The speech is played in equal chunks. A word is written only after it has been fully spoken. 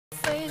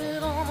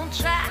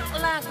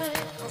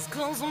like this,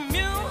 'cause the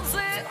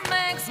music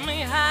makes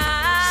me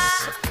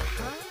high.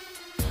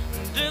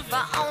 And if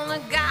I only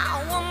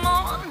got one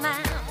more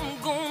night, I'm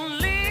gonna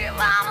leave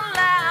out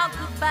loud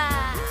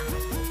goodbye.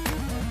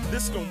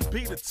 This gonna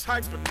be the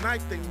type of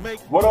night they make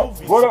What up,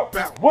 movies what up,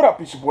 about. what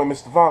up? It's your boy,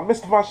 Mr. Von.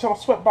 Mr. Von Channel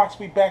Sweatbox,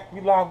 we back, we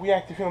live, we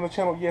active here on the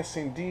channel. Yes,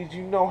 indeed,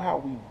 you know how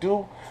we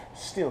do.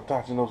 Still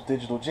dodging those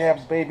digital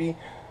jabs, baby.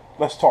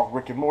 Let's talk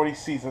Rick and Morty,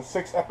 Season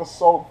 6,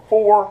 Episode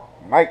 4,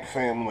 Night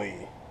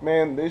Family.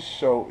 Man, this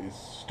show is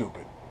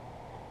stupid.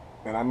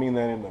 And I mean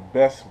that in the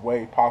best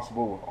way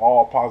possible with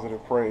all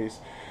positive praise.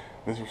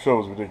 This show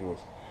is ridiculous.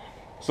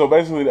 So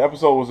basically, the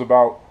episode was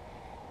about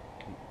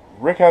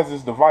Rick has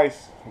this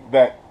device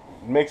that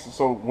makes it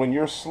so when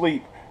you're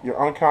asleep, your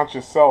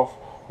unconscious self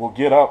will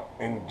get up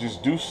and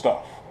just do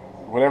stuff.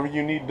 Whatever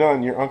you need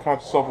done, your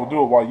unconscious self will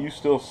do it while you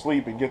still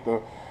sleep and get the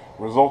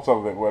results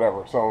of it,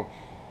 whatever. So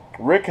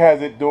Rick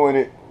has it doing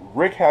it.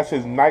 Rick has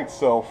his night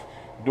self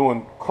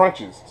doing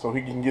crunches so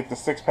he can get the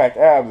six-pack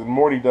abs, and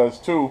Morty does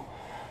too.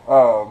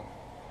 That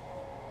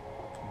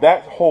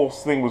whole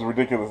thing was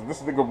ridiculous.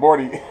 This nigga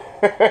Morty.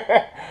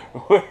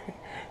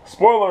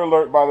 Spoiler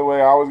alert, by the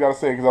way. I always gotta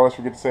say it because I always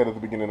forget to say it at the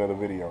beginning of the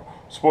video.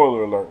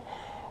 Spoiler alert.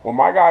 When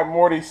my guy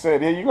Morty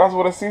said, "Hey, you guys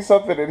want to see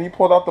something?" and he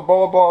pulled out the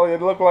bowling ball,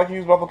 it looked like he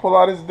was about to pull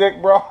out his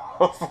dick, bro. I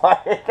was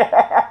like,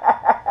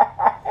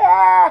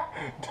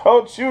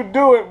 "Don't you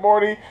do it,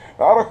 Morty. I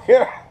don't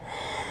care.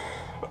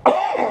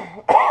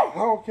 I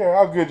don't care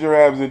how good your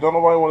abs is. Don't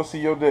nobody want to see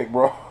your dick,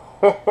 bro."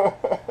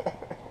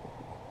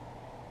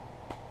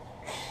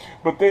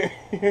 But then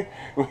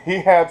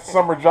he had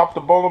Summer drop the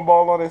bowling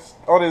ball on his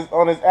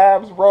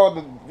abs, bro.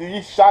 And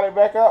he shot it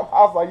back up.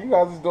 I was like, "You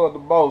guys is doing the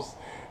most.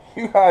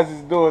 You guys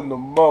is doing the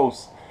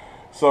most."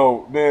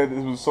 So man,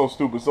 it was so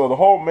stupid. So the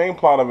whole main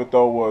plot of it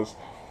though was,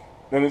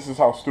 and this is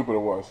how stupid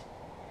it was.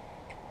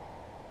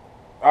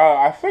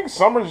 I think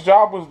Summer's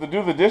job was to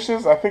do the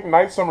dishes. I think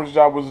Night Summer's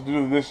job was to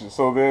do the dishes.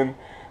 So then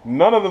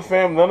none of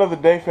the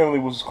Day family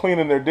was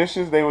cleaning their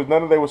dishes. They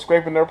were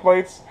scraping their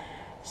plates.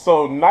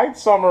 So Night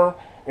Summer.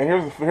 And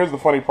here's the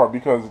funny part,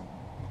 because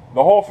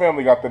the whole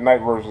family got the night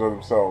version of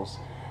themselves.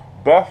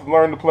 Beth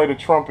learned to play the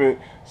trumpet.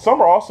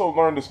 Summer also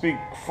learned to speak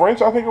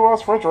French, I think it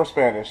was, French or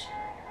Spanish.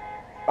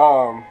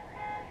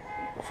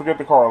 Forget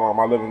the car alarm.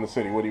 I live in the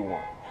city. What do you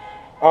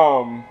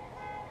want?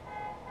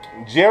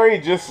 Jerry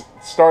just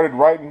started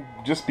writing,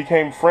 just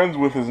became friends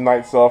with his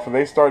night self, and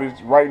they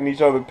started writing each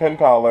other pen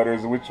pal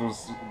letters, which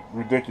was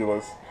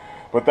ridiculous.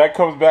 But that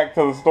comes back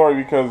to the story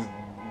because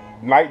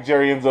Night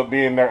Jerry ends up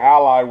being their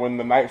ally when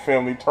the Night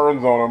family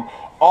turns on him,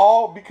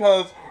 all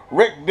because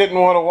Rick didn't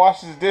want to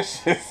wash his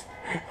dishes.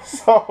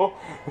 So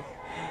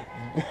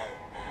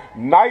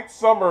Night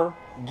Summer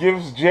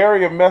gives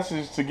Jerry a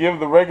message to give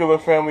the regular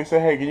family, say,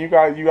 "Hey, can you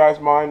guys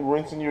mind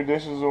rinsing your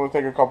dishes? It'll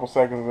take a couple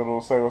seconds and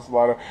it'll save us a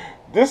lot of..."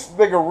 This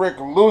nigga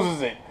Rick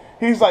loses it.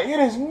 He's like, "It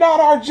is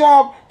not our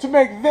job to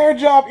make their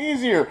job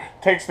easier."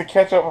 Takes the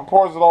ketchup and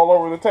pours it all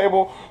over the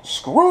table.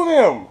 Screw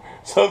them.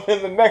 So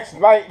then the next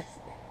night,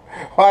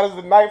 why does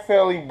the Night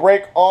family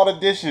break all the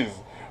dishes?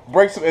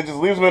 Breaks them and just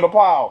leaves them in a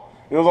pile.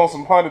 It was on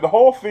some haunted. The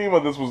whole theme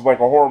of this was like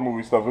a horror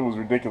movie stuff. It was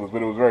ridiculous,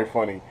 but it was very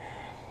funny.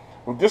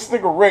 Well, this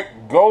nigga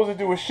Rick goes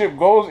into a ship,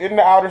 goes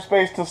into outer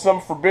space to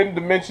some forbidden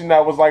dimension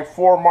that was like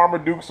 4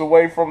 Marmadukes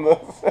away from the...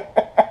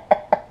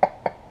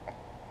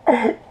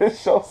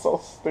 This show's so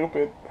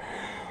stupid.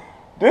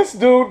 This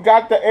dude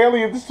got the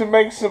aliens to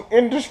make some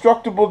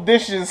indestructible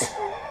dishes.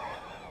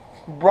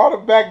 Brought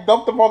him back,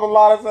 dumped him on the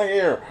lot and said,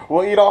 "Here,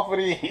 we'll eat off of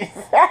these."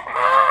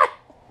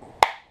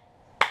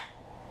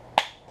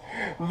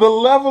 The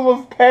level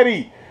of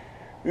petty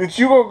that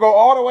you gonna go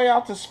all the way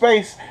out to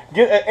space,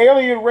 get an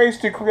alien race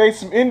to create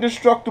some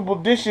indestructible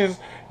dishes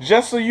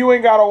just so you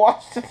ain't gotta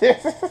watch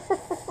this,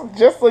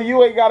 just so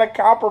you ain't gotta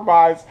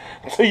compromise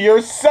to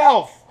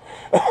yourself.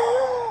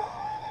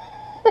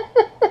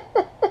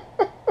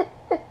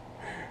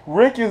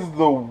 Rick is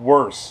the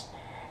worst.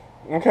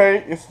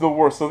 Okay, it's the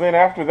worst. So then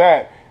after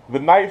that, the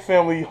Night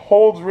family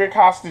holds Rick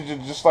hostage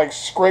and just like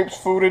scrapes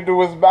food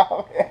into his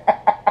mouth.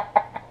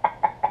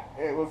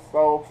 It was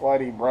so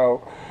funny,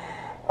 bro.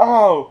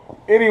 Oh,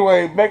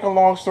 anyway, make a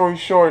long story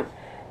short,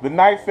 the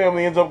Night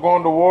family ends up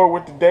going to war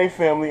with the Day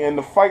family, and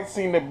the fight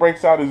scene that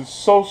breaks out is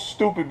so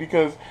stupid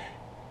because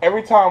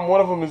every time one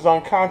of them is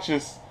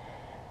unconscious,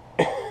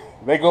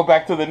 they go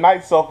back to the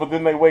night self, but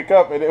then they wake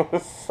up, and it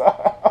was so...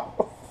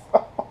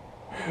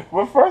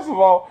 But first of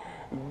all,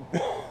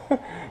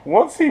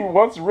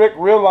 once Rick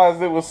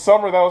realized it was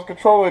Summer that was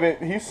controlling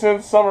it, he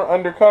sends Summer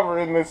undercover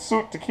in this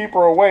suit to keep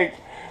her awake.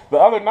 The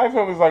other Night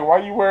family's like, "Why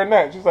are you wearing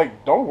that?" She's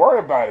like, "Don't worry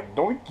about it.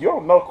 You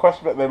don't know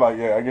question." They're like,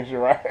 "Yeah, I guess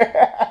you're right."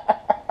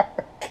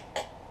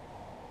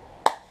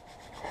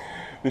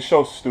 This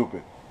show's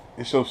stupid.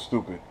 It's so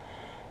stupid.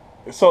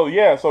 So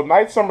yeah, so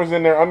Night Summer's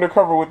in there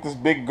undercover with this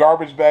big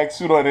garbage bag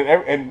suit on,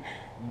 and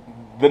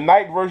the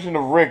night version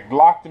of Rick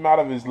locked him out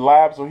of his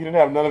lab, so he didn't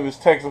have none of his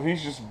tech, so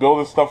he's just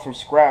building stuff from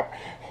scrap.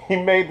 He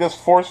made this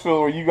force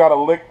field where you gotta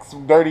lick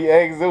some dirty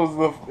eggs. It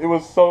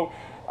was so...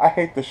 I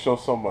hate this show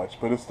so much,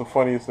 but it's the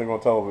funniest thing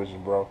on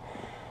television, bro.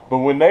 But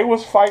when they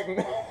was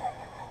fighting,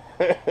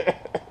 because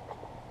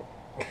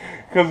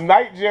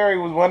Night Jerry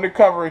was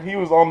undercover and he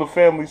was on the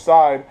family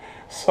side.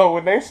 So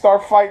when they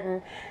start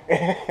fighting,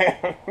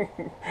 and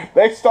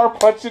they start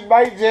punching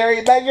Night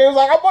Jerry. Night Jerry was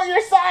like, "I'm on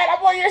your side.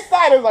 I'm on your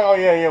side." It's like, "Oh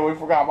yeah, we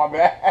forgot, my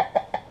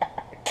bad."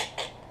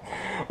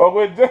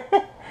 But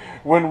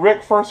when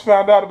Rick first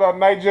found out about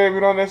Night Jerry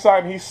being on their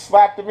side, he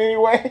slapped him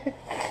anyway.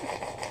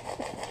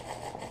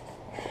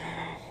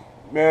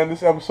 Man,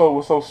 this episode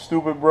was so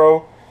stupid,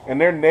 bro. And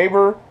their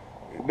neighbor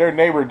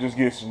just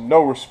gets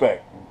no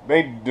respect.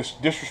 They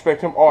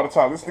disrespect him all the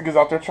time. This nigga's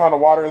out there trying to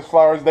water his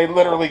flowers. They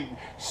literally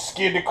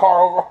skid the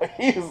car over.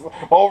 He's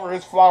over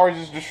his flowers,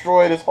 just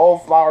destroyed his whole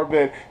flower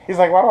bed. He's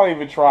like, "Why don't I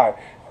even try?"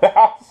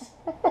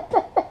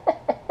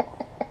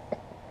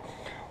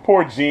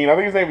 Poor Gene. I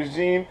think his name is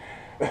Gene.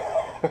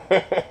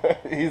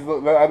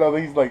 I know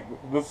he's like,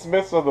 the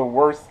Smiths are the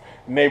worst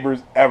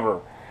neighbors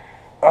ever.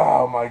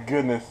 Oh my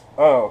goodness.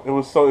 Oh, it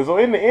was so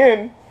in the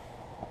end,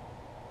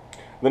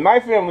 the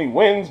Knight family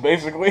wins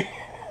basically.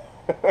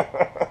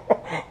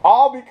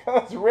 All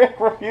because Rick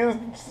refused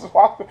to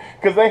swap,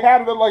 because they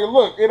had it like,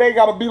 "Look, it ain't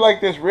gotta be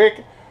like this,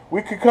 Rick.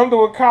 We could come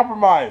to a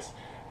compromise.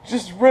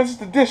 Just rinse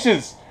the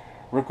dishes."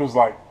 Rick was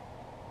like,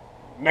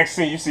 next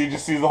thing you see,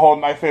 just sees the whole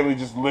Knight family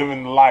just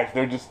living life.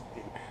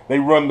 They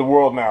run the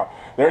world now.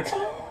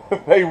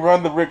 They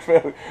run the Rick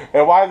family.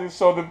 And why did it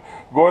show them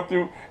going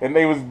through, and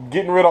they was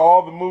getting rid of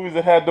all the movies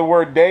that had the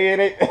word "day"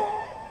 in it?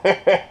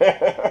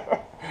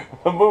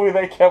 The movie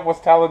they kept was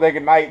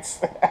Talladega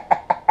Nights.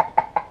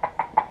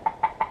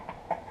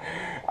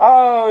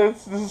 Oh,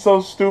 this is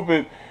so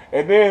stupid.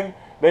 And then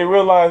they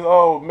realized,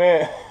 oh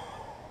man,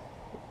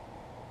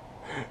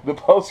 the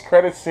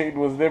post-credit scene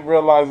was them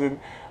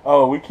realizing,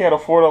 oh, we can't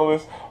afford all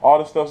this. All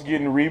the stuff's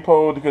getting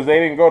repoed because they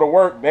didn't go to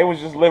work. They was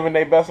just living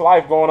their best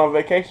life, going on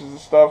vacations and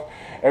stuff.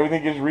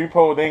 Everything gets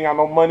repoed. They ain't got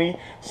no money.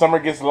 Summer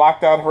gets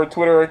locked out of her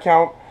Twitter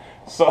account.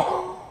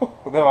 So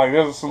they're like,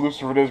 "There's a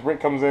solution for this."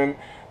 Rick comes in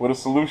with a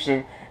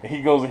solution, and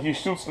he goes and he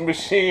shoots the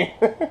machine.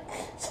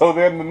 So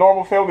then the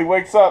normal family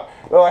wakes up.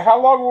 They're like, "How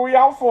long were we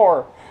out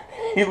for?"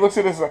 He looks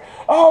at this like,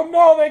 "Oh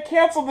no, they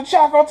canceled the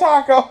Choco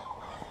Taco."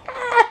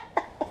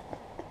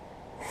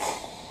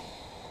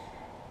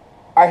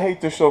 I hate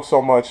this show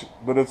so much,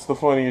 but it's the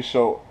funniest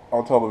show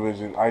on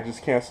television. I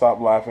just can't stop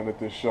laughing at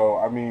this show.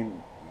 I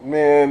mean,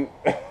 man.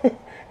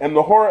 And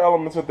the horror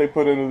elements that they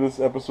put into this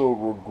episode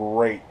were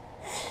great.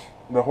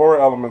 The horror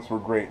elements were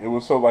great. It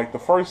was so, like, the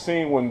first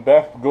scene when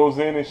Beth goes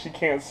in and she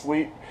can't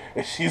sleep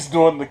and she's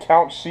doing the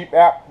Count Sheep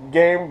app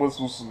game was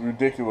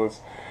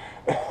ridiculous.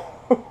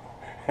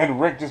 And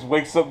Rick just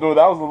wakes up doing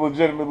that. Was a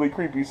legitimately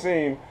creepy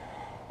scene.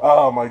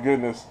 Oh my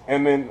goodness.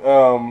 And then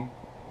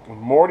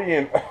Morty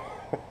and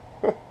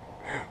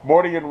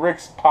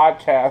Rick's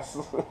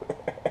podcast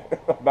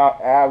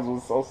about abs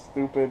was so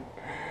stupid.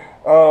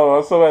 Oh,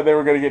 I'm so glad they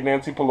were going to get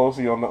Nancy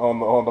Pelosi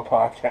on the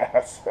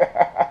podcast.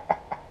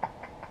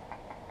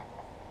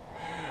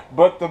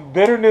 But the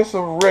bitterness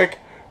of Rick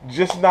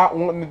just not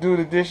wanting to do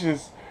the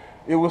dishes,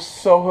 it was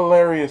so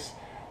hilarious.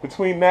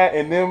 Between that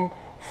and them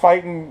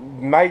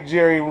fighting Night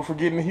Jerry and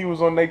forgetting he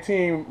was on their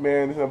team,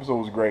 man, this episode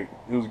was great.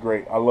 It was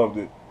great. I loved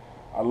it.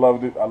 I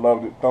loved it.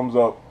 Thumbs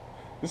up.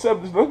 This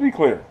episode, let's be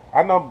clear.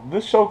 I know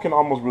this show can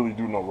almost really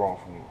do no wrong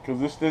for me, because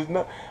there's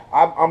no.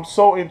 I'm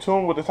so in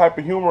tune with the type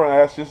of humor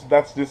that's just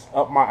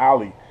up my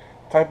alley.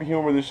 The type of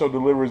humor this show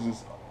delivers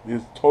is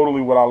totally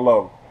what I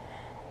love,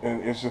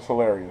 and it's just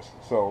hilarious.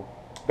 So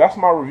that's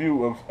my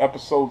review of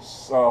episode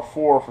 4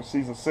 for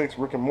season 6,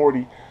 Rick and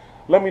Morty.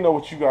 Let me know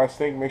what you guys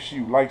think. Make sure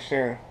you like,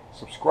 share, and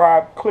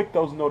subscribe. Click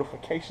those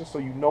notifications so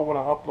you know when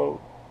I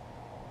upload.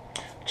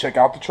 Check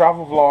out the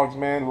travel vlogs,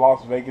 man.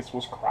 Las Vegas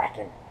was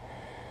cracking.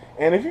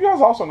 And if you guys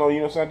also know, you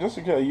know what I'm saying, just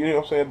because, you know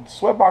what I'm saying,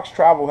 Sweatbox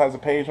Travel has a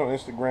page on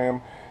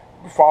Instagram.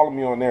 Follow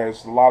me on there.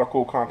 It's a lot of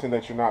cool content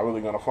that you're not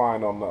really going to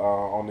find on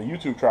the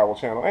YouTube travel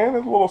channel. And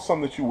there's a little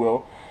something that you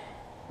will.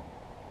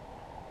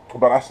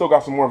 But I still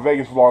got some more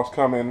Vegas vlogs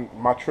coming.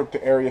 My trip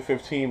to Area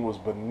 15 was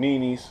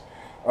bananas.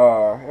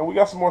 And we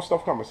got some more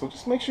stuff coming. So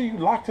just make sure you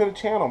lock to the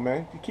channel,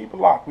 man. You keep it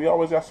locked. We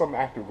always got something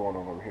active going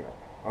on over here.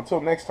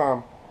 Until next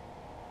time,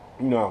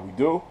 you know how we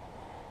do.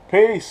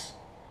 Peace.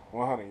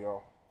 100,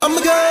 y'all. I'ma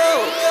go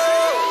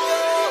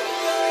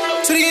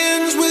to the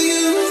ends with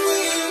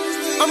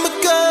you. I'ma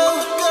go.